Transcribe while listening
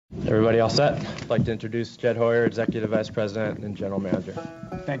Everybody all set? I'd like to introduce Jed Hoyer, Executive Vice President and General Manager.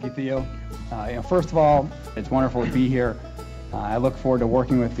 Thank you, Theo. First of all, it's wonderful to be here. I look forward to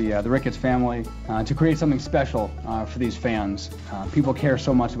working with the Ricketts family to create something special for these fans. People care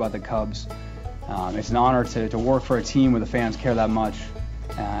so much about the Cubs. It's an honor to work for a team where the fans care that much,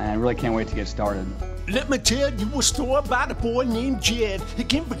 and I really can't wait to get started. Let me tell you a story about a boy named Jed. He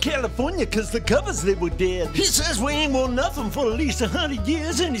came from California cause the Cubs, they were dead. He says we ain't won nothing for at least 100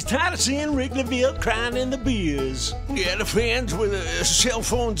 years, and he's tired of seeing Wrigleyville crying in the beers. Yeah, the fans with cell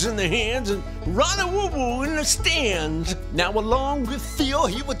phones in their hands and running woo-woo in the stands. Now along with Theo,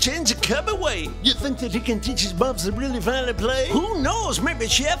 he will change the Cub away. You think that he can teach his bubs to really finally play? Who knows, maybe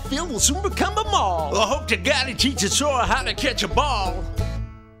Sheffield will soon become a mall. I hope to God he teaches Sora how to catch a ball.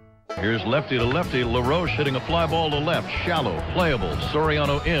 Here's lefty to lefty, LaRoche hitting a fly ball to left, shallow, playable,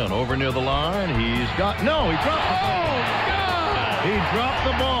 Soriano in, over near the line, he dropped the ball. Oh, God! He dropped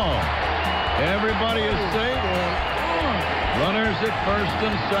the ball. Everybody is safe. Runners at first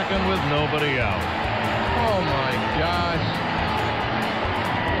and second with nobody out. Oh, my gosh.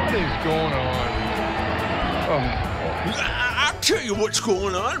 What is going on? I'll tell you what's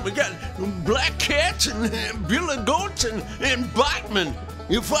going on. We got black cats and billy goats and Bachman.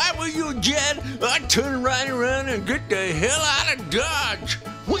 If I were you, Jed, I'd turn right around and get the hell out of Dodge.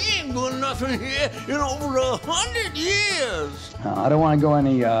 We ain't doing nothing here in over 100 years. I don't want to go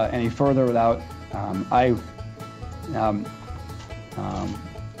any further without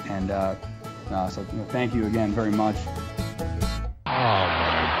so thank you again very much. Oh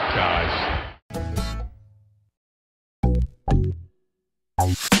my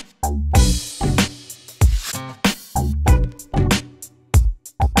gosh.